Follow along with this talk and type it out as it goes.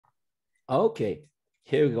Okay,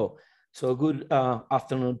 here we go. So good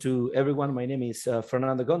afternoon to everyone. My name is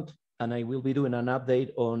Fernando Gont, and I will be doing an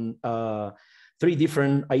update on 3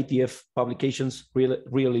 different IETF publications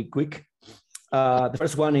really quick. The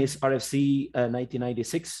first one is RFC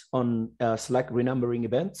 1996 on Slack renumbering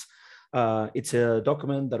events. It's a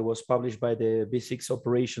document that was published by the IPv6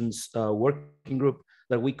 operations working group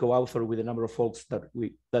that we co-author with a number of folks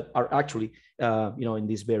that are actually in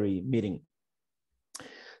this very meeting.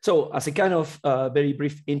 So as a kind of very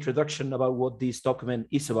brief introduction about what this document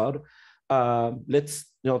is about, let's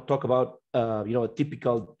talk about a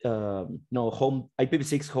typical home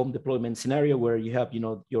IPv6 home deployment scenario where you have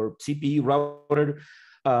your CPE router.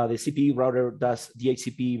 The CPE router does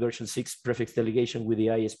DHCP version 6 prefix delegation with the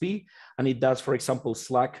ISP, and it does, for example,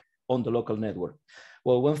 Slack on the local network.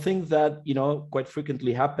 Well, one thing that quite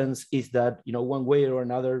frequently happens is that one way or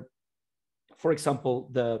another, for example,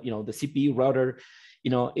 the CPE router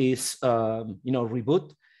is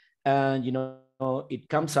reboot, and it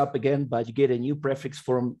comes up again, but you get a new prefix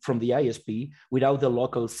from the ISP without the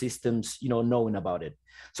local systems knowing about it.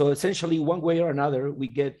 So essentially, one way or another, we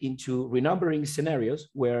get into renumbering scenarios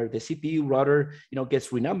where the CPU router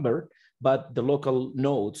gets renumbered, but the local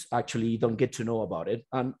nodes actually don't get to know about it.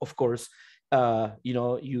 And of course,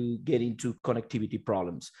 you get into connectivity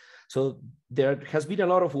problems. So there has been a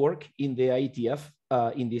lot of work in the IETF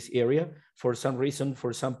in this area. For some reason,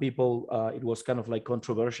 for some people, it was kind of like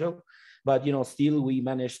controversial, but still we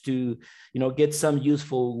managed to get some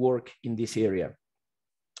useful work in this area.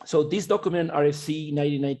 So this document, RFC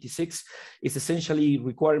 1996, is essentially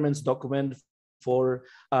requirements document for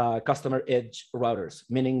customer edge routers,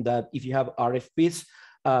 meaning that if you have RFPs,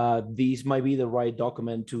 these might be the right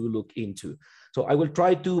document to look into. So I will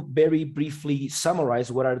try to very briefly summarize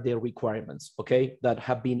what are the requirements, okay, that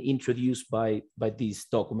have been introduced by this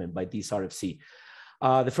document, by this RFC.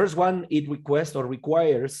 The first one, it requests or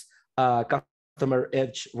requires customer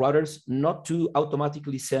edge routers not to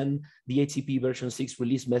automatically send the DHCP version 6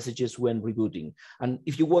 release messages when rebooting. And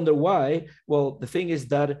if you wonder why, well, the thing is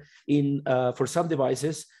that for some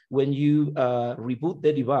devices, when you reboot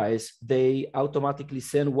the device, they automatically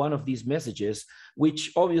send one of these messages,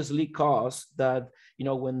 which obviously cause that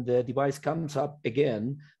when the device comes up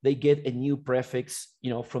again, they get a new prefix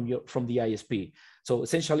from the ISP. So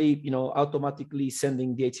essentially, automatically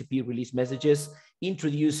sending the DHCP release messages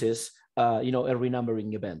introduces a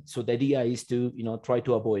renumbering event. So the idea is to try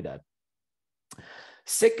to avoid that.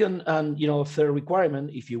 Second and third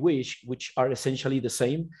requirement, if you wish, which are essentially the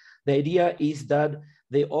same, the idea is that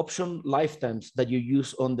the option lifetimes that you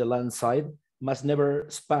use on the LAN side must never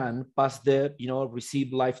span past the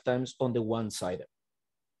received lifetimes on the WAN side.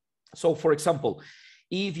 So for example,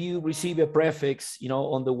 if you receive a prefix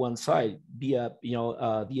on the WAN side via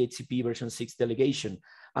DHCP version 6 delegation,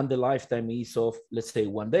 and the lifetime is of, let's say,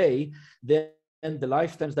 1 day, then the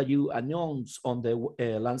lifetimes that you announce on the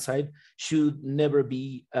LAN side should never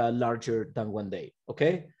be larger than 1 day,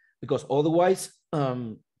 okay? Because otherwise,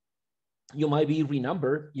 you might be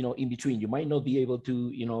renumbered, in between. You might not be able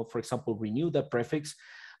to, for example, renew that prefix,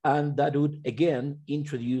 and that would, again,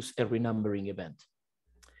 introduce a renumbering event.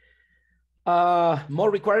 More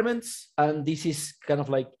requirements, and this is kind of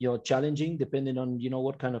like, challenging depending on,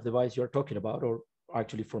 what kind of device you're talking about, or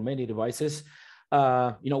actually for many devices.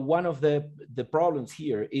 One of the problems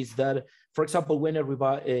here is that, for example, when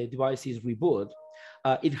a device is reboot,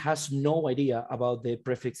 it has no idea about the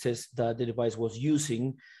prefixes that the device was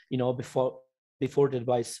using, before the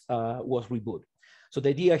device was reboot. So the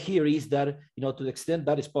idea here is that, to the extent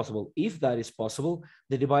that is possible, if that is possible,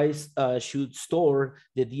 the device should store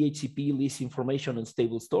the DHCP list information on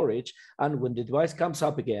stable storage. And when the device comes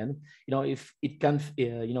up again, if it can,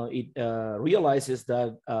 it realizes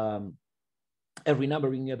that a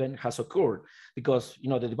renumbering event has occurred because,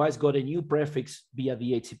 the device got a new prefix via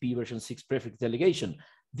the DHCP version 6 prefix delegation,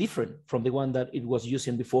 different from the one that it was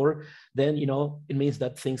using before, then, it means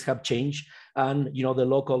that things have changed, and, the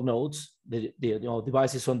local nodes, the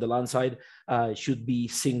devices on the LAN side should be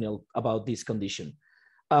signaled about this condition.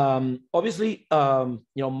 Obviously,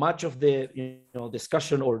 much of the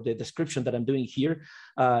discussion or the description that I'm doing here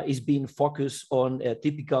is being focused on a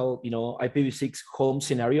typical IPv6 home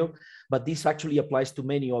scenario, but this actually applies to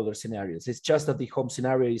many other scenarios. It's just that the home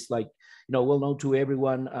scenario is like well known to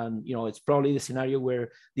everyone, and it's probably the scenario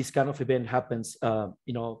where this kind of event happens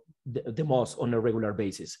the most on a regular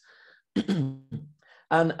basis.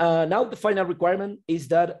 And now the final requirement is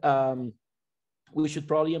that we should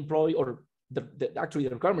probably employ, or actually the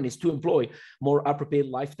requirement is to employ more appropriate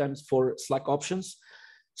lifetimes for Slack options.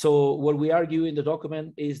 So what we argue in the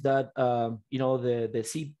document is that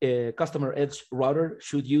the customer edge router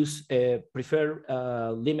should use a preferred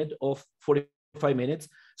limit of 45 minutes.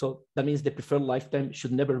 So that means the preferred lifetime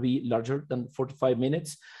should never be larger than 45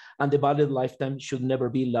 minutes, and the valid lifetime should never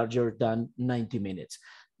be larger than 90 minutes.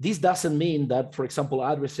 This doesn't mean that, for example,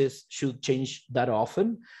 addresses should change that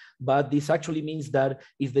often, but this actually means that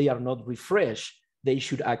if they are not refreshed, they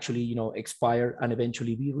should actually expire and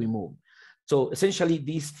eventually be removed. So essentially,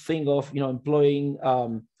 this thing of employing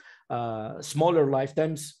smaller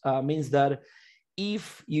lifetimes means that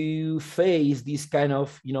if you face this kind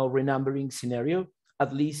of renumbering scenario,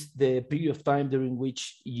 at least the period of time during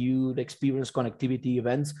which you experience connectivity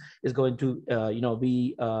events is going to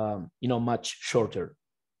be much shorter.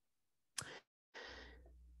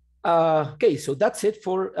 Okay, so that's it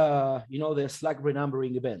for the Slack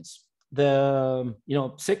renumbering events. The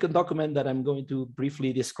second document that I'm going to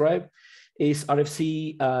briefly describe is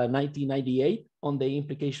RFC 1998 on the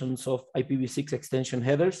implications of IPv6 extension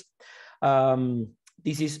headers.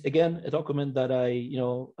 This is again a document that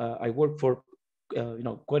I worked for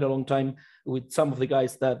quite a long time with some of the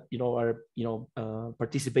guys that are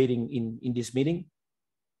participating in this meeting.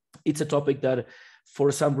 It's a topic that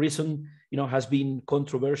for some reason has been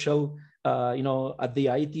controversial at the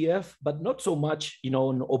IETF, but not so much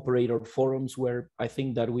on operator forums where I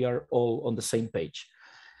think that we are all on the same page.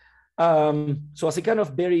 So as a kind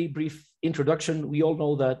of very brief introduction, we all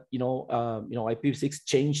know that IPv6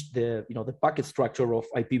 changed the packet structure of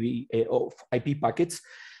IP packets,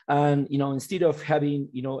 and instead of having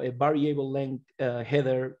a variable length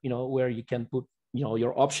header where you can put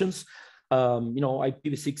your options,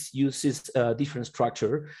 IPv6 uses a different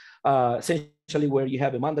structure, essentially where you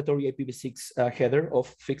have a mandatory IPv6 header of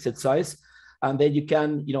fixed size, and then you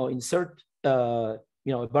can insert a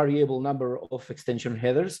variable number of extension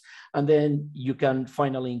headers, and then you can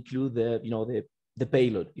finally include the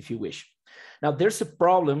payload if you wish. Now, there's a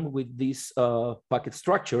problem with this packet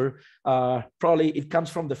structure. Probably it comes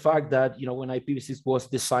from the fact that when IPv6 was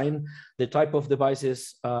designed, the type of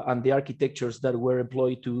devices and the architectures that were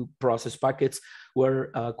employed to process packets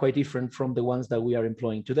were quite different from the ones that we are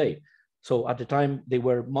employing today. So at the time, they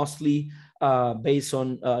were mostly based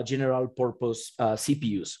on general purpose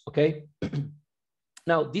CPUs. Okay.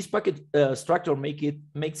 Now, this packet structure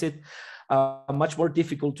makes it much more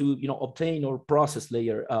difficult to obtain or process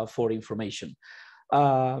layer for information.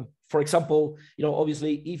 For example,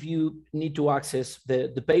 obviously, if you need to access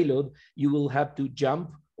the payload, you will have to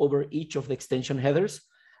jump over each of the extension headers.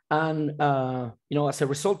 And as a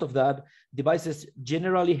result of that, devices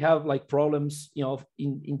generally have problems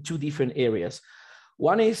in two different areas.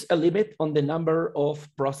 One is a limit on the number of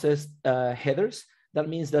processed headers. That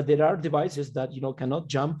means that there are devices that cannot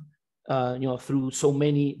jump through so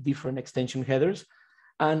many different extension headers.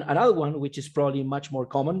 And another one, which is probably much more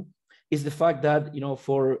common, is the fact that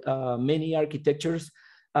for many architectures,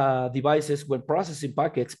 devices, when processing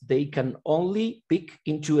packets, they can only pick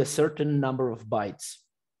into a certain number of bytes,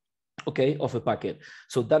 okay, of a packet.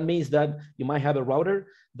 So that means that you might have a router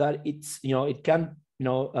that it can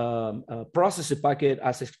process a packet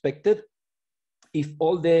as expected if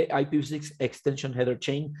all the IPv6 extension header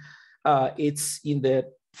chain it's in the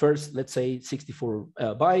first, let's say, 64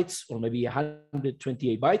 bytes or maybe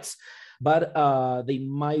 128 bytes, but they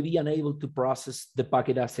might be unable to process the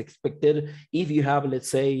packet as expected if you have, let's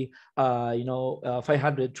say,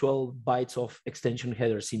 512 bytes of extension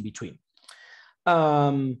headers in between.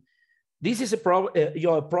 This is a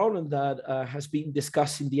problem that has been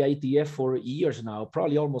discussed in the IETF for years now,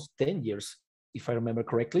 probably almost 10 years, if I remember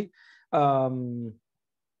correctly. And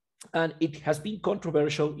it has been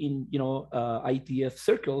controversial in IETF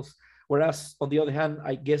circles, whereas on the other hand,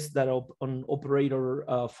 I guess that on operator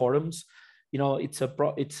forums, it's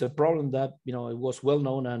a problem that it was well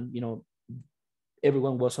known and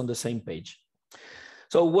everyone was on the same page.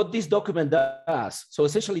 So what this document does, so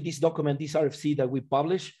essentially this document, this RFC that we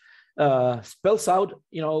publish, spells out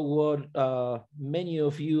what many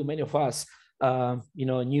of us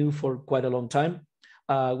knew for quite a long time.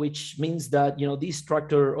 Which means that this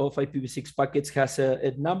structure of IPv6 packets has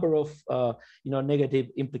a number of negative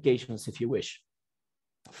implications, if you wish.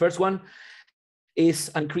 First one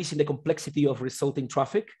is increasing the complexity of resulting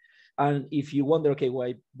traffic. And if you wonder, okay,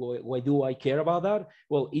 why do I care about that?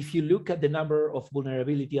 Well, if you look at the number of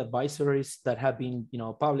vulnerability advisories that have been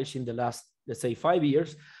published in the last, let's say, 5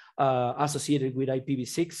 years associated with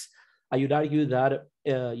IPv6, I would argue that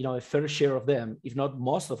a fair share of them, if not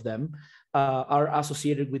most of them, are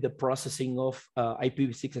associated with the processing of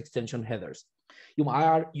IPv6 extension headers. You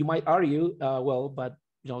might argue, well, but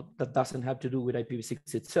that doesn't have to do with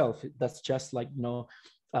IPv6 itself. That's just like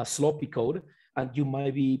sloppy code, and you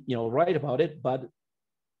might be, right about it, but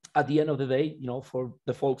at the end of the day, for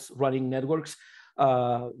the folks running networks,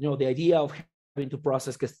 the idea of having to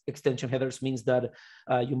process extension headers means that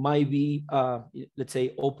you might be, let's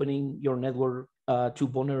say, opening your network to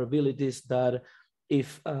vulnerabilities that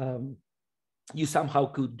if you somehow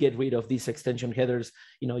could get rid of these extension headers,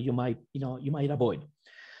 you might avoid.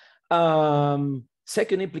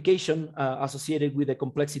 Second implication associated with the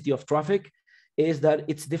complexity of traffic is that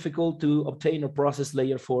it's difficult to obtain or process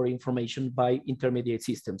layer 4 information by intermediate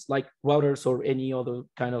systems like routers or any other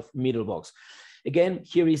kind of middle box. Again,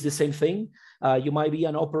 here is the same thing. You might be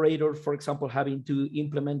an operator, for example, having to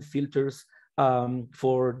implement filters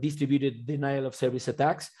for distributed denial of service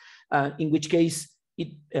attacks, in which case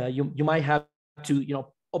you might have to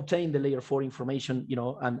obtain the layer 4 information,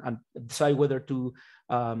 and decide whether to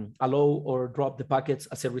allow or drop the packets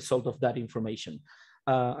as a result of that information.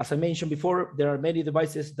 As I mentioned before, there are many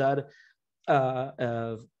devices that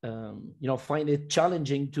find it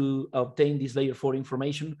challenging to obtain this layer 4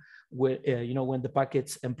 information when the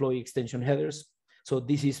packets employ extension headers. So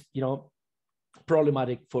this is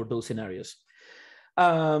problematic for those scenarios.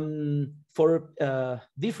 For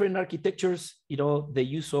different architectures, the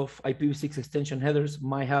use of IPv6 extension headers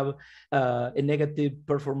might have a negative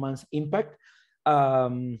performance impact.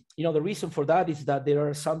 The reason for that is that there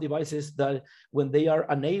are some devices that when they are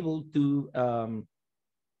unable to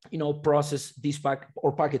process these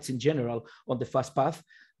packets in general on the fast path,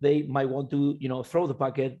 they might want to throw the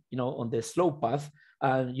packet on the slow path,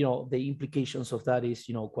 and the implications of that is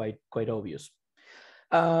quite obvious.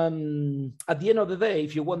 At the end of the day,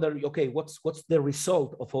 if you wonder, okay, what's the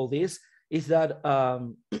result of all this, is that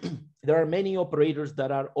there are many operators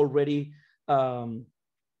that are already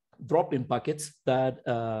drop-in packets that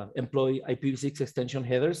employ IPv6 extension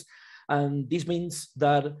headers, and this means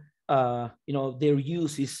that their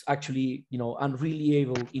use is actually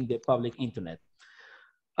unreliable in the public internet.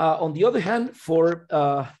 On the other hand, for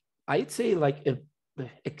I'd say like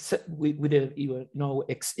with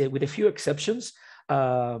a few exceptions,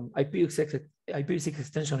 IPv6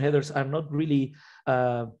 extension headers are not really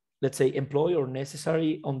let's say employ or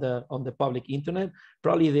necessary on the public internet.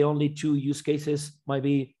 Probably the only two use cases might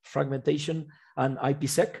be fragmentation and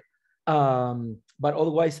IPsec, but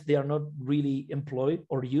otherwise they are not really employed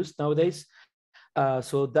or used nowadays.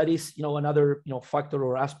 So that is another factor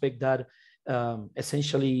or aspect that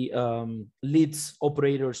essentially leads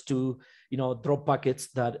operators to drop packets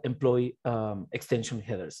that employ extension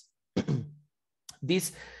headers.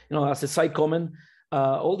 This, as a side comment,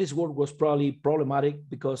 all this work was probably problematic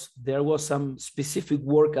because there was some specific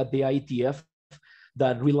work at the IETF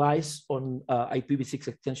that relies on IPv6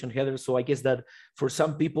 extension headers. So I guess that for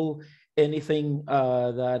some people, anything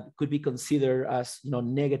that could be considered as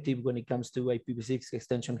negative when it comes to IPv6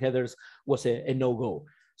 extension headers was a no-go.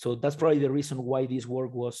 So that's probably the reason why this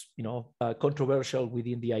work was controversial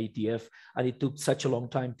within the IETF, and it took such a long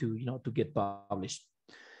time to get published.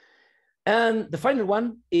 And the final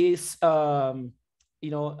one is RFC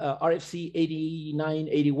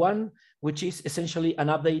 8981, which is essentially an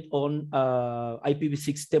update on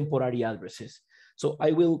IPv6 temporary addresses. So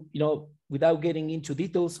I will, without getting into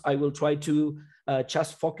details, I will try to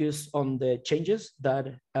just focus on the changes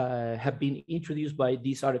that have been introduced by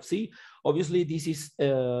this RFC. Obviously, this is,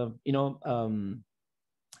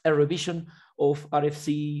 a revision of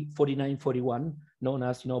RFC 4941, known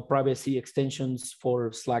as, privacy extensions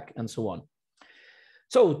for Slack and so on.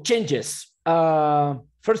 So changes.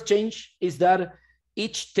 First change is that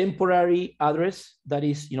each temporary address that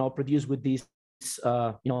is, produced with this,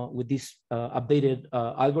 updated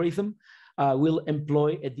algorithm will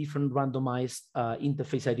employ a different randomized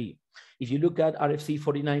interface ID. If you look at RFC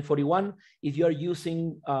 4941, if you are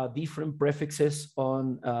using different prefixes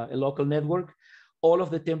on a local network, all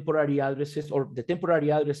of the temporary addresses or the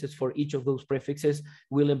temporary addresses for each of those prefixes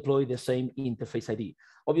will employ the same interface ID.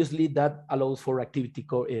 Obviously, that allows for activity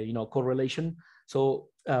correlation. So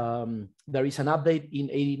there is an update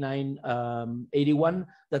in 8981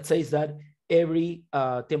 that says that every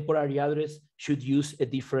temporary address should use a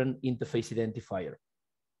different interface identifier.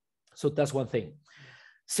 So that's one thing.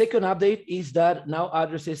 Second update is that now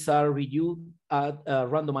addresses are reviewed at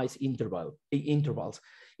randomized intervals.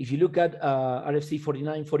 If you look at RFC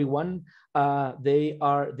 4941,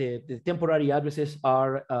 the temporary addresses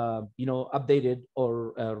are updated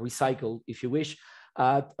or recycled, if you wish,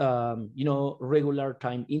 at regular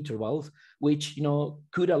time intervals, which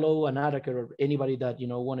could allow an attacker or anybody that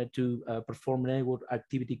wanted to perform network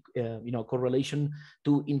activity correlation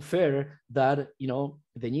to infer that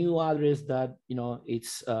the new address that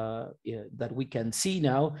it's that we can see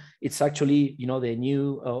now, it's actually the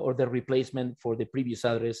new or the replacement for the previous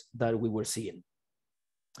address that we were seeing.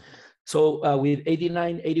 So with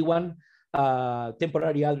 8981,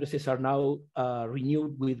 temporary addresses are now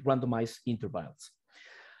renewed with randomized intervals.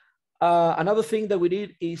 Another thing that we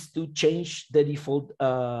did is to change the default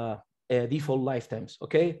lifetimes.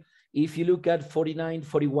 Okay, if you look at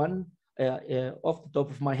 4941, off the top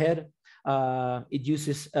of my head, it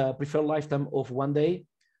uses a preferred lifetime of 1 day,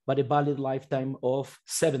 but a valid lifetime of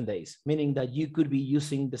 7 days, meaning that you could be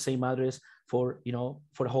using the same address for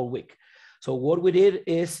for a whole week. So what we did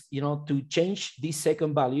is to change this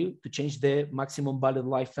second value, to change the maximum valid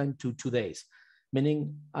lifetime to 2 days.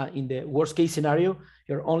 Meaning in the worst case scenario,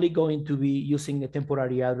 you're only going to be using a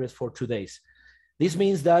temporary address for 2 days. This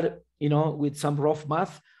means that, with some rough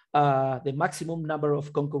math, the maximum number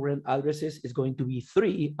of concurrent addresses is going to be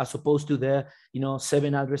 3, as opposed to the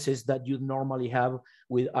 7 addresses that you normally have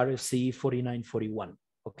with RFC 4941.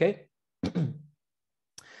 Okay.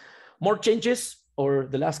 More changes, or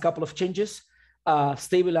the last couple of changes.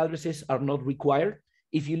 Stable addresses are not required.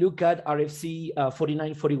 If you look at RFC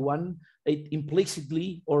 4941, it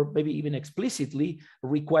implicitly or maybe even explicitly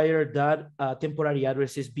required that temporary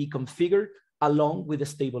addresses be configured along with the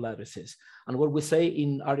stable addresses. And what we say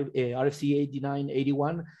in RFC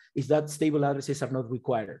 8981 is that stable addresses are not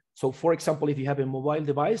required. So for example, if you have a mobile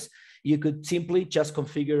device, you could simply just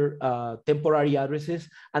configure temporary addresses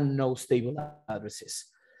and no stable addresses.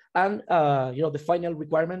 And the final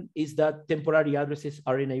requirement is that temporary addresses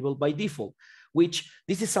are enabled by default, which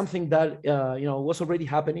this is something that was already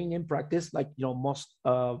happening in practice. Like most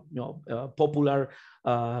popular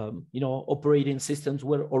operating systems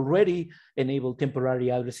were already enabled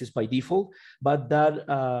temporary addresses by default, but that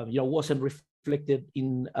wasn't reflected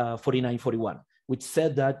in 4941, which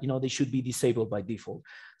said that they should be disabled by default.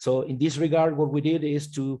 So in this regard, what we did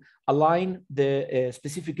is to align the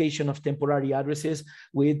specification of temporary addresses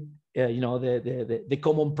with the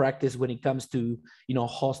common practice when it comes to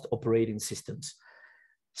host operating systems.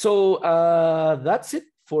 So that's it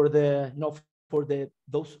for those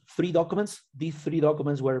 3 documents. These 3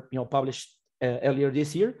 documents were published earlier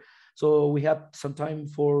this year. So we have some time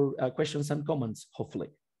for questions and comments, hopefully.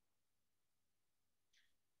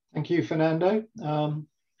 Thank you, Fernando.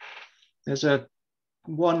 There's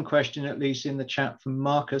one question at least in the chat from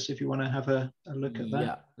Marcus, if you want to have a look at that.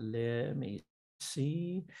 Yeah, let me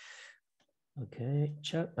see. Okay,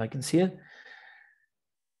 chat, I can see it.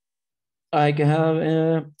 I can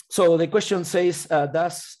have, so the question says,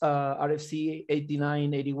 does RFC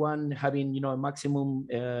 8981 having a maximum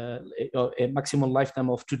lifetime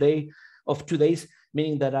of 2 days,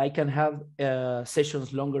 meaning that I can have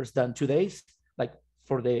sessions longer than 2 days, like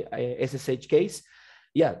for the SSH case?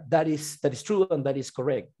 Yeah, that is true and that is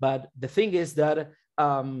correct. But the thing is that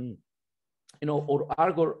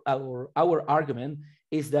our argument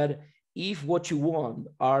is that if what you want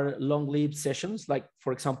are long-lived sessions, like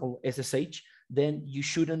for example SSH, then you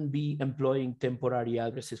shouldn't be employing temporary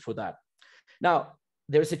addresses for that. Now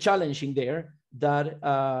there's a challenge in there that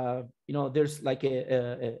there's like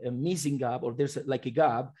a missing gap, or there's like a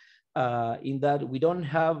gap in that we don't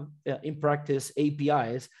have in practice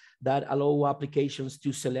APIs that allow applications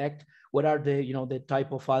to select what are the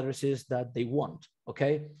type of addresses that they want.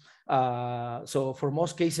 Okay, so for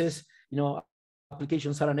most cases,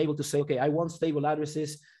 applications are unable to say, okay, I want stable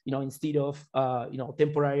addresses, instead of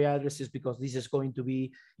temporary addresses, because this is going to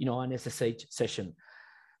be an SSH session.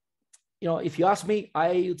 If you ask me,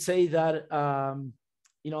 I would say that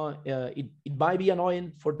it might be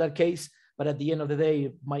annoying for that case, but at the end of the day,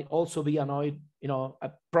 it might also be annoyed,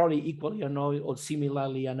 probably equally annoyed or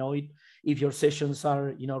similarly annoyed if your sessions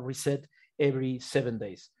are, reset every 7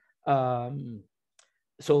 days.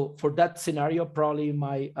 So for that scenario, probably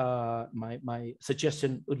my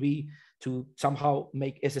suggestion would be to somehow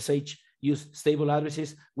make SSH use stable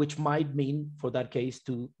addresses, which might mean for that case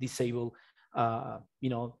to disable,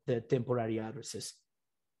 the temporary addresses.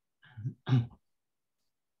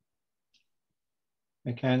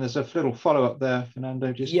 Okay, and there's a little follow-up there,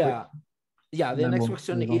 Fernando. Just yeah, yeah. The next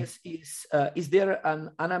question is there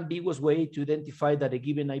an unambiguous way to identify that a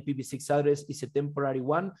given IPv6 address is a temporary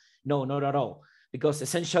one? No, not at all. Because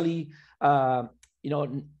essentially,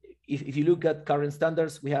 if you look at current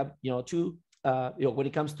standards, we have 2 when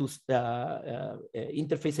it comes to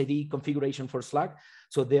interface ID configuration for Slack.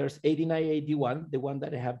 So there's 8981, the one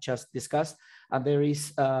that I have just discussed, and there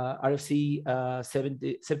is RFC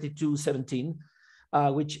 7217,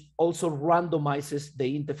 which also randomizes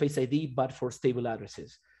the interface ID, but for stable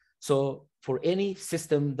addresses. So for any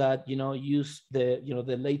system that use the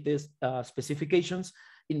the latest specifications,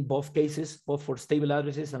 in both cases, both for stable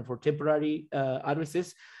addresses and for temporary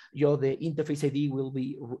addresses, the interface ID will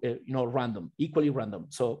be random, equally random.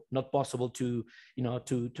 So not possible to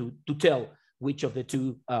to tell which of the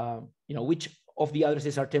two which of the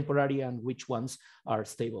addresses are temporary and which ones are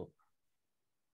stable.